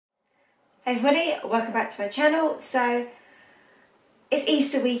Hey everybody, welcome back to my channel. So it's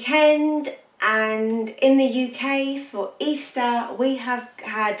Easter weekend, and in the UK for Easter we have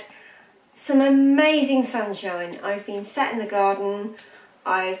had some amazing sunshine. I've been sat in the garden,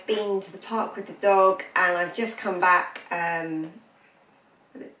 I've been to the park with the dog, and I've just come back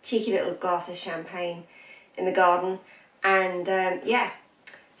with a cheeky little glass of champagne in the garden. And yeah,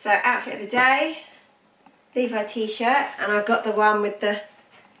 so outfit of the day, Levi t-shirt, and I've got the one with the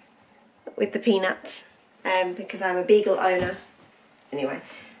peanuts because I'm a beagle owner. Anyway,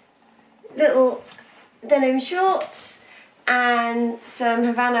 little denim shorts and some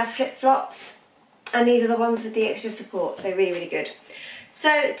Havana flip-flops, and these are the ones with the extra support, so really good.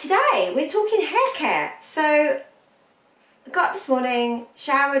 So today we're talking hair care. So I got up this morning,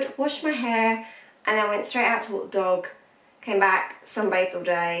 showered, washed my hair, and then went straight out to walk the dog. Came back, sunbathed all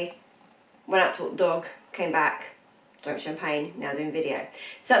day, went out to walk the dog, came back, drank champagne, now doing video.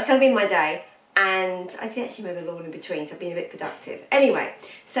 So that's kind of been my day, and I did actually mow the lawn in between, so I've been a bit productive. Anyway,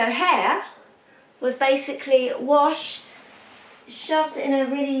 so hair was basically washed, shoved in a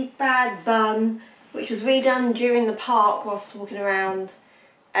really bad bun, which was redone during the park whilst walking around,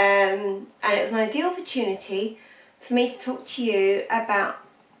 and it was an ideal opportunity for me to talk to you about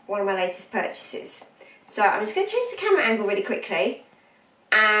one of my latest purchases. So I'm just going to change the camera angle really quickly,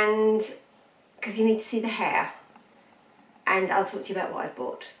 and because you need to see the hair, and I'll talk to you about what I've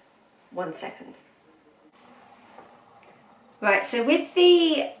bought. 1 second. Right, so with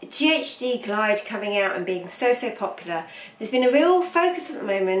the GHD Glide coming out and being so popular, there's been a real focus at the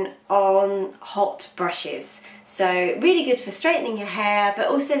moment on hot brushes. So really good for straightening your hair, but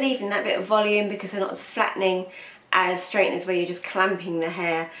also leaving that bit of volume because they're not as flattening as straighteners where you're just clamping the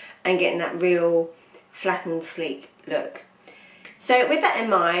hair and getting that real flattened, sleek look. So with that in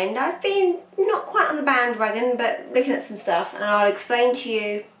mind, I've been not quite on the bandwagon, but looking at some stuff, and I'll explain to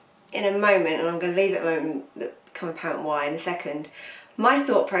you in a moment, and I'm going to leave it a moment, become apparent why in a second, my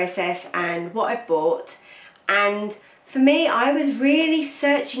thought process and what I've bought. And for me, I was really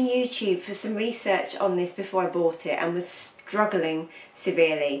searching YouTube for some research on this before I bought it, and was struggling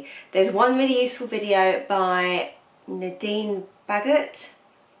severely. There's one really useful video by Nadine Baggott,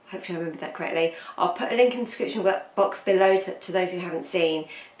 hopefully I remember that correctly. I'll put a link in the description box below to those who haven't seen,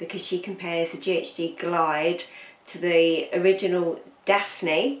 because she compares the GHD Glide to the original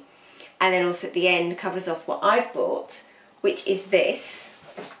Dafni, and then also at the end covers off what I've bought, which is this,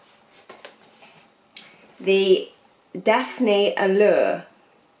 the Dafni Allure,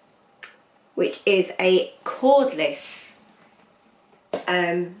 which is a cordless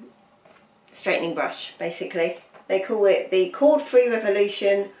straightening brush, basically. They call it the Cord-Free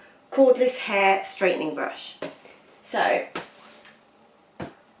Revolution Cordless Hair Straightening Brush. So, it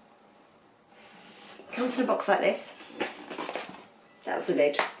comes in a box like this. That was the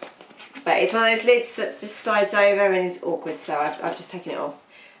lid. But it's one of those lids that just slides over and is awkward, so I've just taken it off.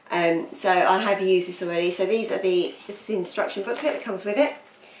 So I have used this already. So this is the instruction booklet that comes with it.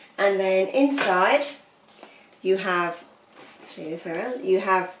 And then inside you have, I'll show you this way around, you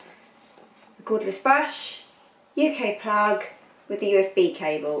have the cordless brush, UK plug with the USB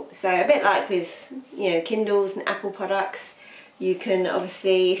cable. So a bit like with, you know, Kindles and Apple products, you can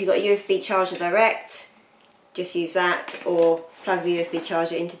obviously, if you've got a USB charger direct, just use that, or plug the USB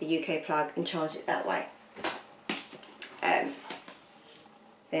charger into the UK plug and charge it that way.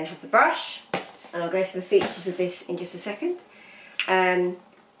 Then have the brush, and I'll go through the features of this in just a second. I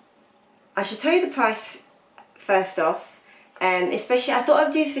should tell you the price first off, especially I thought I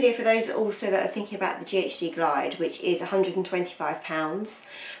would do this video for those also that are thinking about the GHD Glide, which is £125.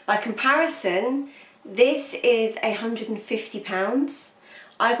 By comparison, this is £150.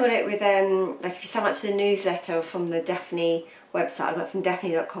 I got it with, like if you sign up to the newsletter from the Dafni website, I got it from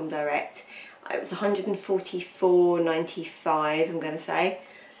Dafni.com direct. It was £144.95, I'm going to say.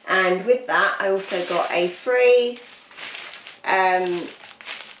 And with that, I also got a free,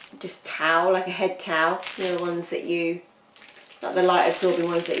 just towel, like a head towel. You know, the ones that you, like the light absorbing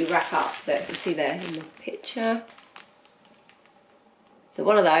ones that you wrap up, that you can see there in the picture. So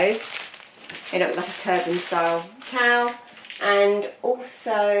one of those, they look like a turban style towel. And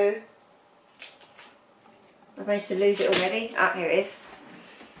also, I've managed to lose it already. Ah, here it is.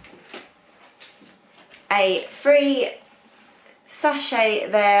 A free sachet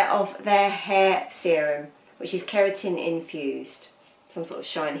there of their hair serum, which is keratin infused. Some sort of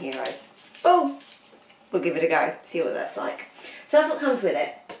shine hero. Oh, we'll give it a go, see what that's like. So that's what comes with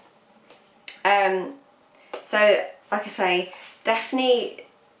it. So, like I say, Dafni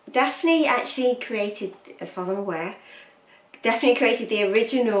actually created, as far as I'm aware, Dafni created the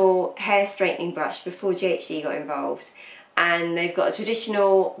original hair straightening brush before GHD got involved, and they've got a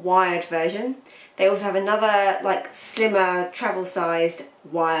traditional wired version. They also have another like slimmer travel sized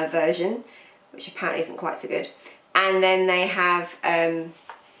wire version, which apparently isn't quite so good. And then they have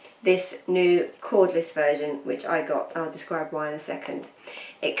this new cordless version, which I got. I'll describe why in a second.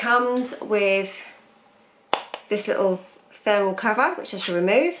 It comes with this little thermal cover, which I shall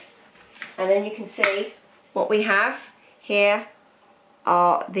remove. And then you can see what we have here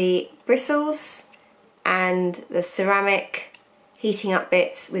are the bristles and the ceramic heating up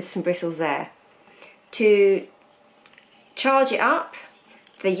bits with some bristles there. To charge it up,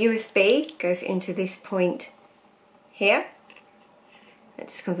 the USB goes into this point here. It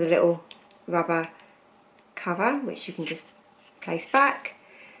just comes with a little rubber cover which you can just place back.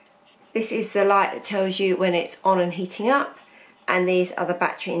 This is the light that tells you when it's on and heating up, and these are the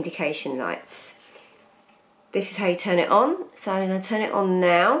battery indication lights. This is how you turn it on, so I'm going to turn it on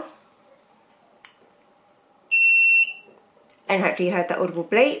now. And hopefully you heard that audible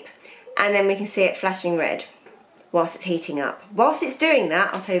bleep, and then we can see it flashing red whilst it's heating up. Whilst it's doing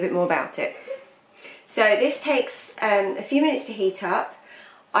that, I'll tell you a bit more about it. So this takes a few minutes to heat up.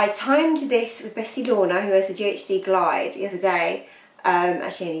 I timed this with Bestie Lorna, who has the GHD Glide, the other day,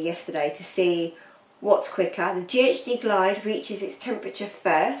 actually only yesterday, to see what's quicker. The GHD Glide reaches its temperature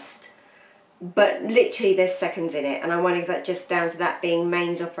first, but literally there's seconds in it, and I'm wondering if that's just down to that being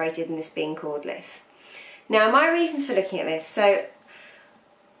mains operated and this being cordless. Now my reasons for looking at this, so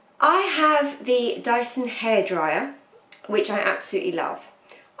I have the Dyson hairdryer, which I absolutely love.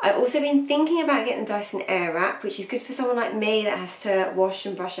 I've also been thinking about getting the Dyson Airwrap, which is good for someone like me that has to wash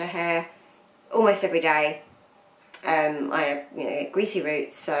and brush her hair almost every day. I have, greasy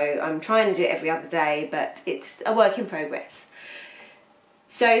roots, so I'm trying to do it every other day, but it's a work in progress.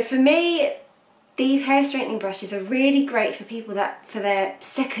 So for me, these hair straightening brushes are really great for people that, for their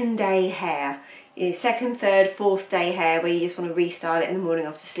second day hair, second, third, fourth day hair, where you just want to restyle it in the morning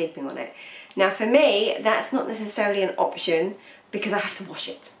after sleeping on it. Now for me, that's not necessarily an option because I have to wash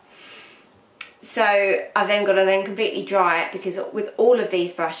it. So I've then got to completely dry it, because with all of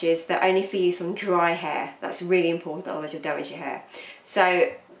these brushes, they're only for use on dry hair. That's really important, otherwise you'll damage your hair.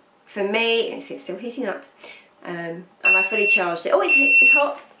 So for me, you can see it's still heating up, and I fully charged it. Oh, it's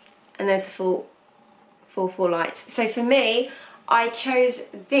hot, and there's a full 4 lights. So for me, I chose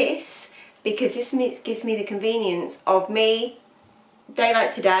this because this gives me the convenience of me,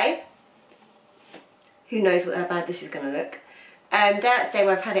 daylight today, who knows how bad this is going to look. Daylight today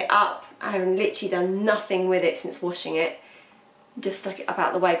where I've had it up, I haven't literally done nothing with it since washing it. Just stuck it up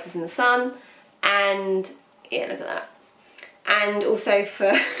out the way because it's in the sun, and yeah, look at that. And also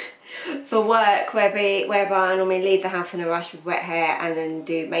for work, whereby I normally leave the house in a rush with wet hair and then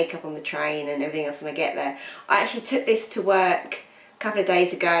do makeup on the train and everything else when I get there. I actually took this to work a couple of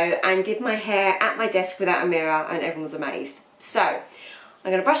days ago and did my hair at my desk without a mirror, and everyone was amazed. So I'm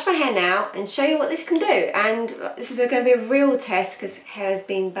going to brush my hair now and show you what this can do. And this is going to be a real test because hair has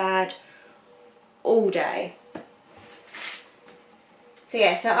been bad all day. So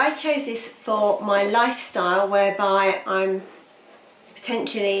yeah, so I chose this for my lifestyle, whereby I'm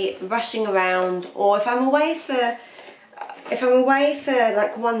potentially rushing around, or if I'm away for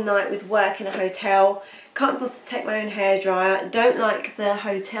like one night with work in a hotel, can't bother to take my own hairdryer, don't like the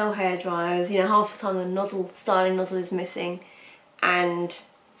hotel hairdryers, half the time the styling nozzle is missing. And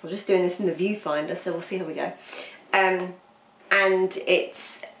so I'm just doing this in the viewfinder, so we'll see how we go. And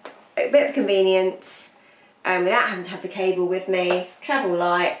it's a bit of convenience without having to have the cable with me, travel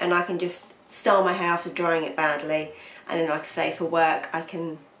light, and I can just style my hair after drying it badly. And then, like I say, for work I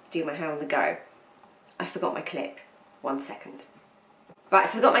can do my hair on the go. I forgot my clip. 1 second. Right,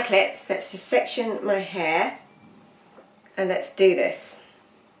 so I've got my clip. Let's just section my hair and let's do this.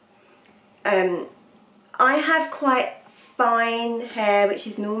 I have quite fine hair, which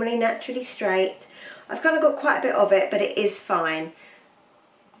is normally naturally straight. I've kind of got quite a bit of it, but it is fine.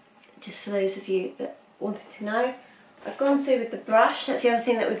 Just for those of you that wanted to know, I've gone through with the brush. That's the other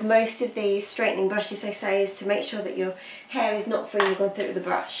thing that with most of these straightening brushes they say is to make sure that your hair is not free. You've gone through it with the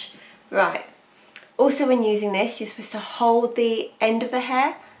brush. Right. Also, when using this, you're supposed to hold the end of the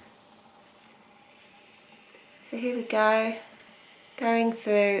hair. So here we go, going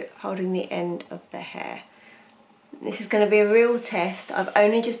through, holding the end of the hair. This is going to be a real test. I've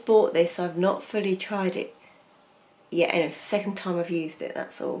only just bought this, so I've not fully tried it yet. Anyway, it's the second time I've used it,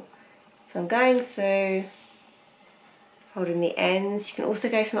 that's all. So I'm going through, holding the ends. You can also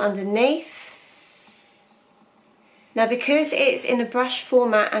go from underneath. Now, because it's in a brush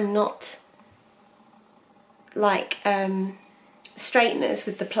format and not like straighteners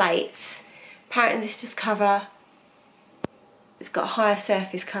with the plates, apparently this just it's got higher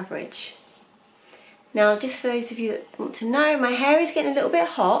surface coverage. Now, just for those of you that want to know, my hair is getting a little bit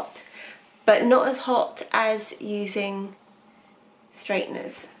hot, but not as hot as using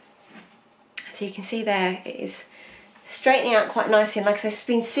straighteners. So you can see there, it is straightening out quite nicely, and like I said, it's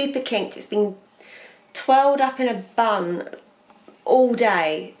been super kinked. It's been twirled up in a bun all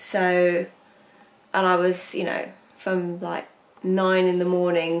day, so, and I was, you know, from like 9 in the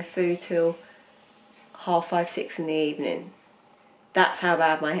morning through till 5:30, 6 in the evening. That's how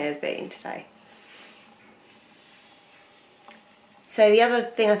bad my hair's been today. So the other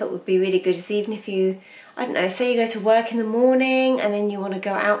thing I thought would be really good is, even if you, I don't know, say you go to work in the morning and then you want to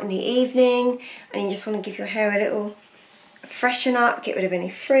go out in the evening and you just want to give your hair a little freshen up, get rid of any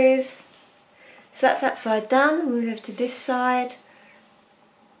frizz. So that's that side done. We'll move over to this side.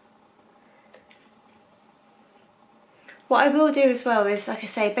 What I will do as well is, like I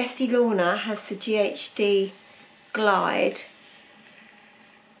say, Bestie Lorna has the GHD Glide,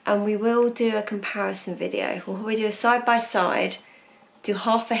 and we will do a comparison video. We'll probably do a side by side, do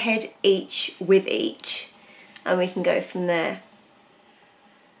half a head each with each, and we can go from there.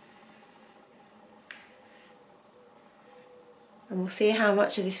 And we'll see how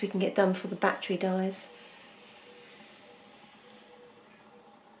much of this we can get done before the battery dies.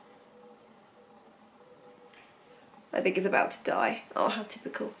 I think it's about to die. Oh, how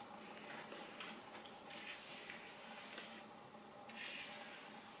typical.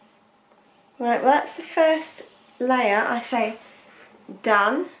 Right, well that's the first layer, I say,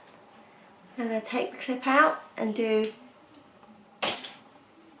 done. I'm going to take the clip out and do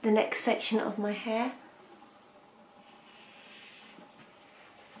the next section of my hair.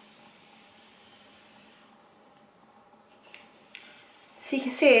 So you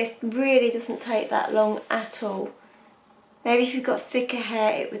can see it really doesn't take that long at all. Maybe if you've got thicker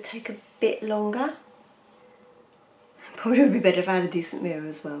hair it would take a bit longer. Probably would be better if I had a decent mirror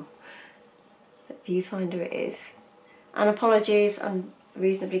as well. But viewfinder it is. And apologies, I'm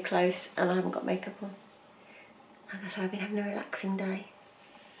reasonably close and I haven't got makeup on. Like I said, I've been having a relaxing day.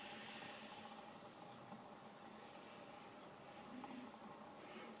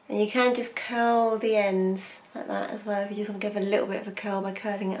 And you can just curl the ends like that as well, if you just want to give a little bit of a curl by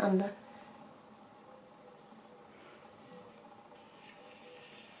curling it under.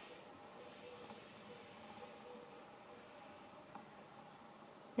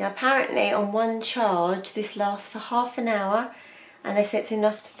 Now apparently on one charge this lasts for half an hour, and they say it's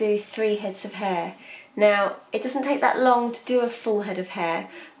enough to do 3 heads of hair. Now it doesn't take that long to do a full head of hair,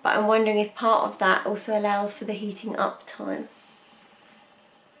 but I'm wondering if part of that also allows for the heating up time.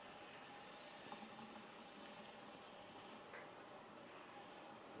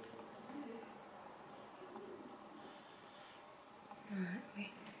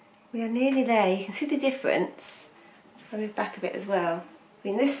 We are nearly there. You can see the difference. I'll move back a bit as well.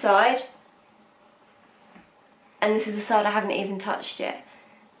 Between this side and this is the side I haven't even touched yet.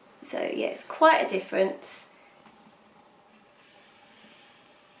 So yeah, it's quite a difference.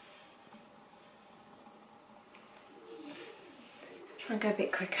 Let's try and go a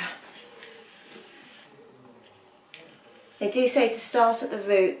bit quicker. They do say to start at the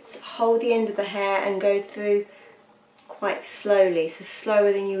roots, hold the end of the hair and go through quite slowly, so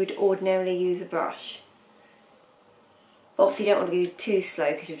slower than you would ordinarily use a brush. But obviously you don't want to go too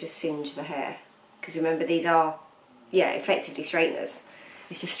slow because you'll just singe the hair. Because remember, these are, yeah, effectively straighteners.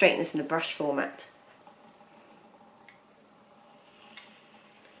 It's just straighteners in a brush format.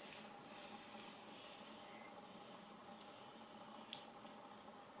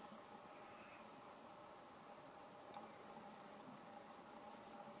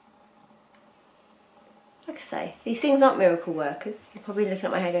 Like I say, these things aren't miracle workers. You're probably looking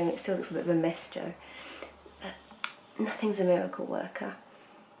at my hair going, it still looks a bit of a mess, Jo. But nothing's a miracle worker.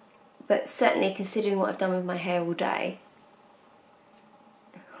 But certainly, considering what I've done with my hair all day,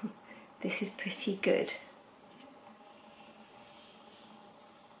 this is pretty good.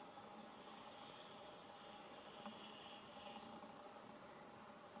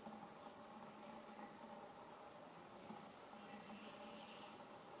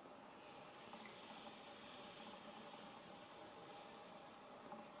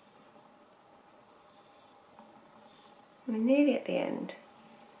 We're nearly at the end.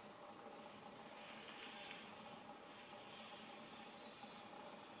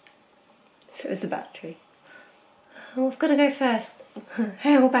 So it was the battery. What's got to go first?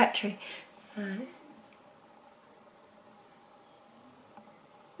 Hair or battery? Right.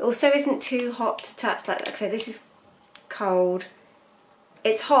 It also isn't too hot to touch. Like I said, this is cold.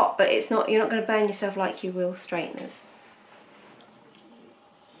 It's hot, but it's not. You're not going to burn yourself like you will straighteners.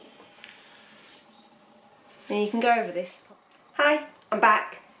 And you can go over this. Hi, I'm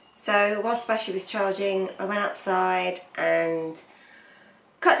back. So whilst the battery was charging, I went outside and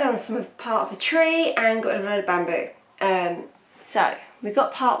cut down some part of a tree and got a load of bamboo. So we've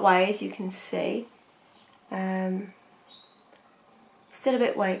got part way, as you can see. Still a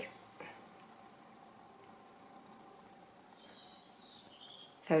bit wavy.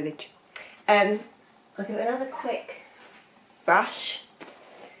 Foliage. I'll give it another quick brush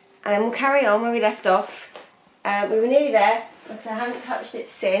and then we'll carry on where we left off. We were nearly there, because I haven't touched it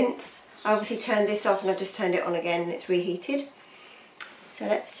since. I obviously turned this off and I've just turned it on again and it's reheated. So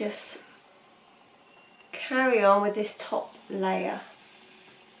let's just carry on with this top layer.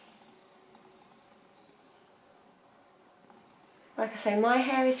 Like I say, my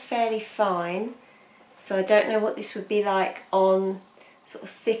hair is fairly fine, so I don't know what this would be like on sort of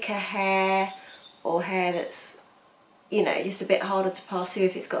thicker hair or hair that's, you know, just a bit harder to pass through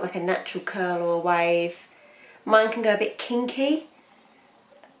if it's got like a natural curl or a wave. Mine can go a bit kinky,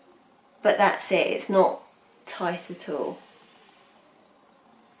 but that's it, it's not tight at all.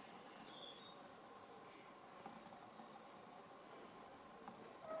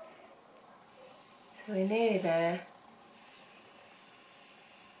 So we're nearly there.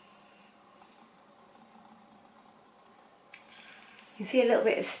 You can see a little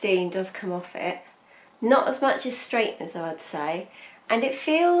bit of steam does come off it. Not as much as straighteners, I would say, and it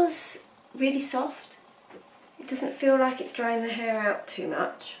feels really soft. It doesn't feel like it's drying the hair out too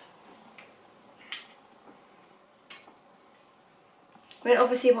much. I mean,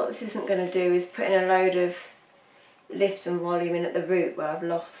 obviously what this isn't going to do is put in a load of lift and volume in at the root where I've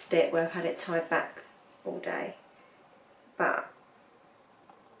lost it, where I've had it tied back all day. But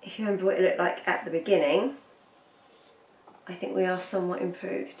if you remember what it looked like at the beginning, I think we are somewhat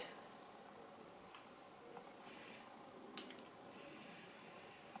improved.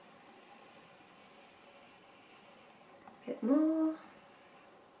 A bit more.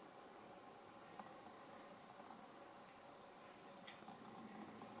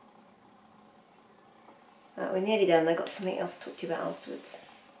 Right, we're nearly done. I've got something else to talk to you about afterwards.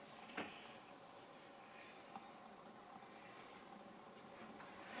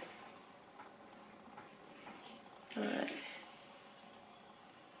 Right.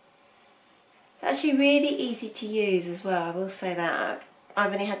 It's actually really easy to use as well, I will say that.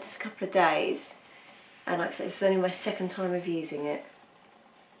 I've only had this a couple of days, and like I said, it's only my second time of using it.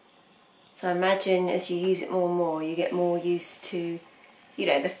 So I imagine as you use it more and more, you get more used to, you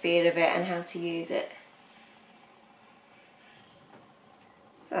know, the feel of it and how to use it.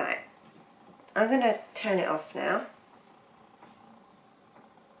 Right, I'm going to turn it off now.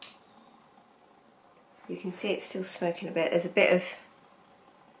 You can see it's still smoking a bit. There's a bit of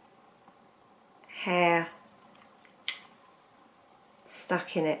hair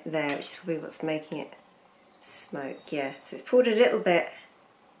stuck in it there, which is probably what's making it smoke. Yeah, so it's pulled a little bit.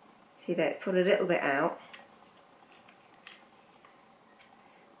 See there, it's pulled a little bit out.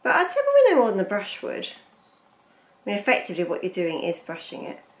 But I'd say probably no more than the brush would. I mean, effectively what you're doing is brushing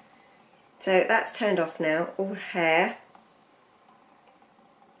it. So that's turned off now, all hair.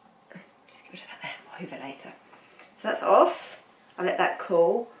 Just give it a bit there, I'll move it later. So that's off, I'll let that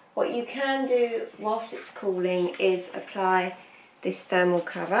cool. What you can do whilst it's cooling is apply this thermal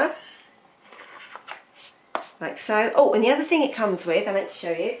cover, like so. Oh, and the other thing it comes with, I meant to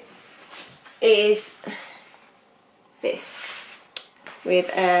show you, is this. With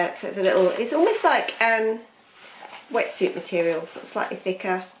so it's a little, it's almost like wetsuit material, sort of slightly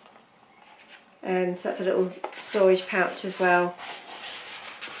thicker. So that's a little storage pouch as well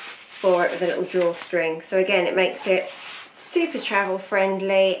for it, with a little drawstring. So again, it makes it super travel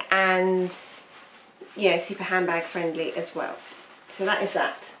friendly and, you know, super handbag friendly as well. So that is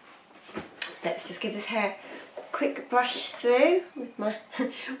that. Let's just give this hair a quick brush through with my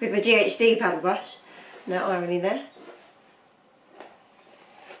with my GHD paddle brush. No irony there.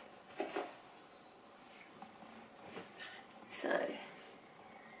 So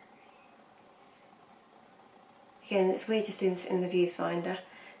again, it's weird just doing this in the viewfinder,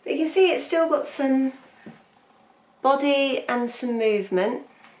 but you can see it's still got some body and some movement.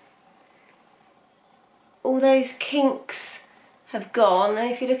 All those kinks have gone, and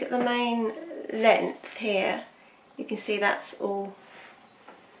if you look at the main length here, you can see that's all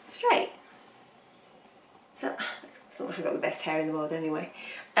straight. So it's not like I've got the best hair in the world anyway.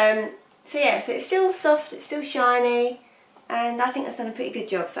 So yeah, so it's still soft, it's still shiny, and I think that's done a pretty good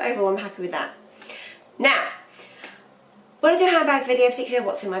job. So overall, I'm happy with that. Now, when I do a handbag video, particularly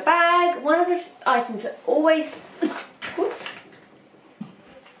what's in my bag, one of the items that always, whoops,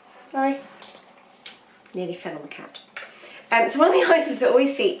 sorry, nearly fell on the cat. So one of the items that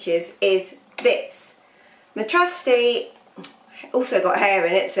always features is this, my trusty also got hair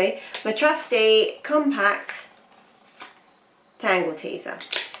in it, see? My trusty compact tangle teaser.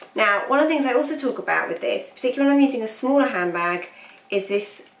 Now, one of the things I also talk about with this, particularly when I'm using a smaller handbag, is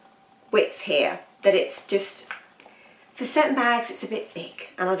this width here, that it's just, for certain bags it's a bit big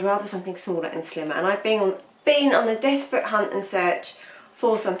and I'd rather something smaller and slimmer, and I've been on the desperate hunt and search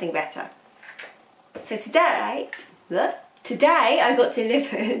for something better. So today I got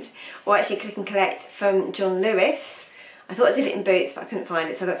delivered, or actually click and collect, from John Lewis. I thought I did it in Boots but I couldn't find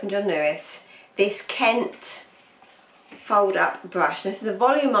it, so I got it from John Lewis, this Kent fold up brush. This is a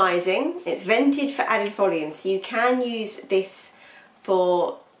volumizing, it's vented for added volume, so you can use this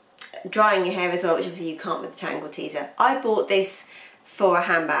for drying your hair as well, which obviously you can't with the tangle teaser. I bought this for a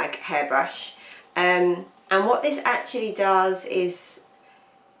handbag hairbrush, and what this actually does is,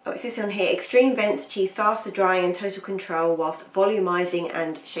 oh, it says on here, extreme vents achieve faster drying and total control whilst volumizing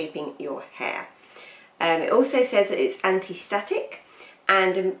and shaping your hair. It also says that it's anti-static,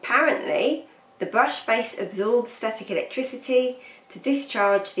 and apparently the brush base absorbs static electricity. To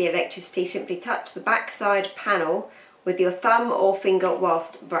discharge the electricity, simply touch the backside panel with your thumb or finger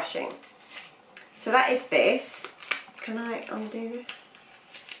whilst brushing. So that is this. Can I undo this?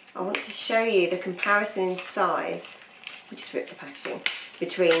 I want to show you the comparison in size. We just ripped the packaging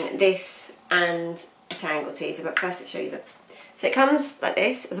between this and a tangle teaser, but first let's show you the. So it comes like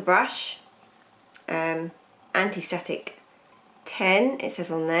this as a brush, anti-static 10 it says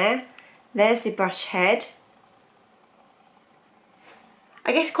on there. There's the brush head.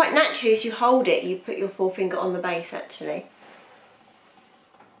 I guess quite naturally as you hold it you put your forefinger on the base actually.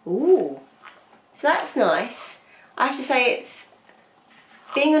 Ooh, so that's nice. I have to say, it's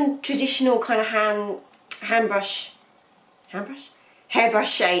being a traditional kind of hairbrush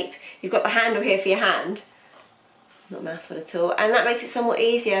shape. You've got the handle here for your hand, not a mouthful at all, and that makes it somewhat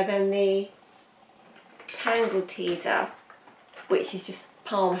easier than the tangle teaser, which is just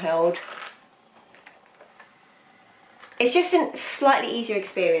palm held. It's just a slightly easier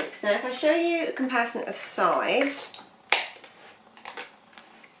experience. Now if I show you a comparison of size,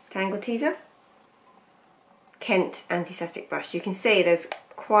 tangle teaser, Kent anti-static brush, you can see there's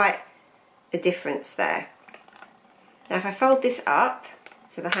quite a difference there. Now if I fold this up,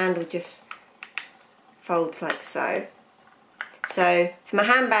 so the handle just folds like so. So from a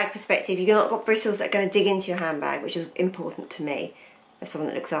handbag perspective, you've not got bristles that are going to dig into your handbag, which is important to me as someone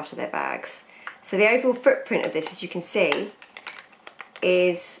that looks after their bags. So the overall footprint of this, as you can see,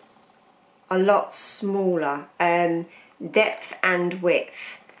 is a lot smaller, depth and width.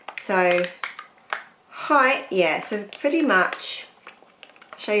 So height, yeah, so pretty much,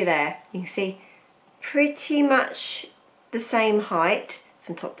 I'll show you there, you can see pretty much the same height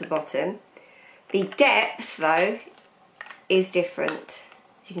from top to bottom. The depth though is different,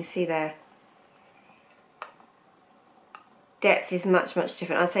 you can see there. Depth is much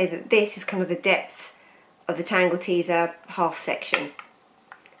different. I'd say that this is kind of the depth of the tangle teaser half section,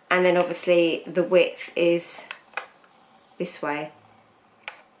 and then obviously the width is this way,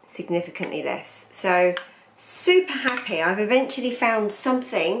 significantly less. So super happy. I've eventually found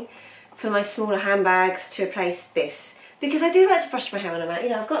something for my smaller handbags to replace this, because I do like to brush my hair when I'm out. You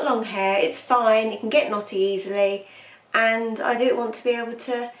know, I've got long hair, it's fine, it can get knotty easily, and I do want to be able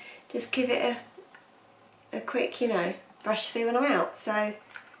to just give it a quick, you know, brush through when I'm out. So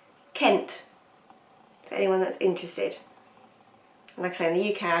Kent, for anyone that's interested. And like I say, in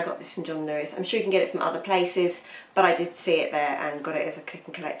the UK I got this from John Lewis. I'm sure you can get it from other places, but I did see it there and got it as a click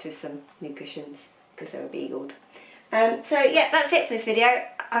and collect with some new cushions because they were beagled. So yeah, that's it for this video.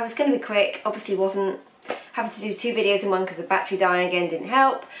 I was going to be quick, obviously wasn't. Having to do 2 videos in one because the battery dying again didn't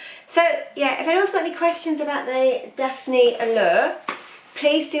help. So yeah, if anyone's got any questions about the Dafni Allure,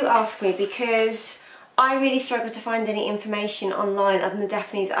 please do ask me, because I really struggle to find any information online other than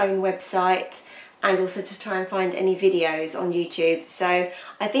Daphne's own website, and also to try and find any videos on YouTube. So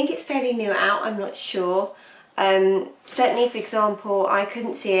I think it's fairly new out, I'm not sure. Certainly, for example, I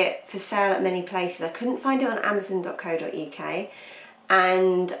couldn't see it for sale at many places. I couldn't find it on amazon.co.uk,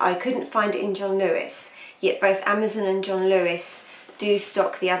 and I couldn't find it in John Lewis. Yet both Amazon and John Lewis do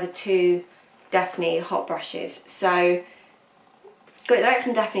stock the other 2 Dafni hot brushes. So got it direct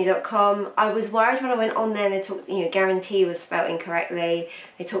from Dafni.com. I was worried when I went on there and they talked, you know, guarantee was spelt incorrectly.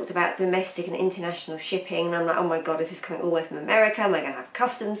 They talked about domestic and international shipping, and I'm like, oh my god, is this coming all the way from America? Am I going to have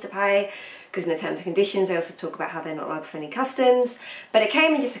customs to pay? Because in the terms and conditions they also talk about how they're not liable for any customs. But it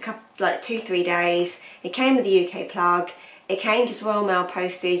came in just a couple, like 2-3 days. It came with a UK plug. It came just Royal Mail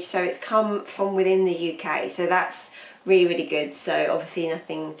postage, so it's come from within the UK. So that's really good. So obviously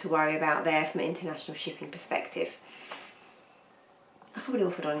nothing to worry about there from an international shipping perspective. I've probably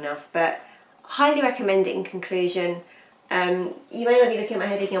waffled on enough, but highly recommend it in conclusion. You may not be looking at my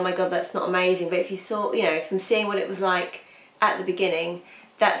hair thinking, oh my god, that's not amazing, but if you saw, you know, from seeing what it was like at the beginning,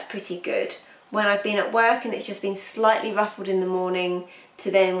 that's pretty good. When I've been at work and it's just been slightly ruffled in the morning to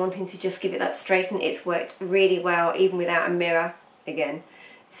then wanting to just give it that straighten, it's worked really well, even without a mirror again.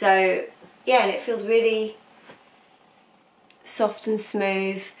 So yeah, and it feels really soft and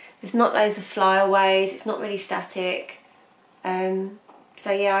smooth. There's not loads of flyaways, it's not really static.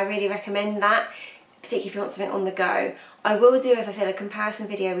 So yeah, I really recommend that, particularly if you want something on the go. I will do, as I said, a comparison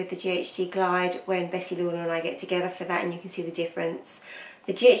video with the GHD Glide when Bessie Lorna and I get together for that, and you can see the difference.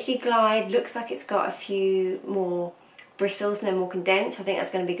 The GHD Glide looks like it's got a few more bristles and they're more condensed. I think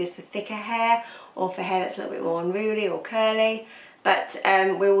that's going to be good for thicker hair or for hair that's a little bit more unruly or curly. But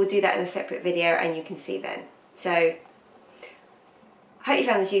we will do that in a separate video and you can see then. So I hope you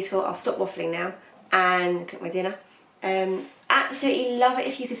found this useful. I'll stop waffling now and cook my dinner. Absolutely love it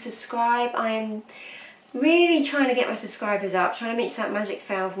if you could subscribe. I am really trying to get my subscribers up, trying to reach that magic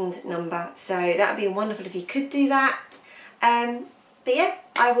 1,000 number. So that would be wonderful if you could do that. But yeah,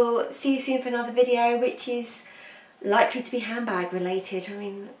 I will see you soon for another video, which is likely to be handbag related, I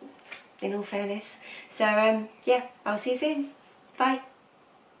mean, in all fairness. So yeah, I'll see you soon. Bye.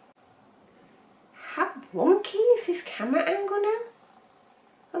 How wonky is this camera angle now?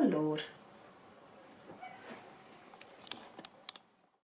 Oh Lord.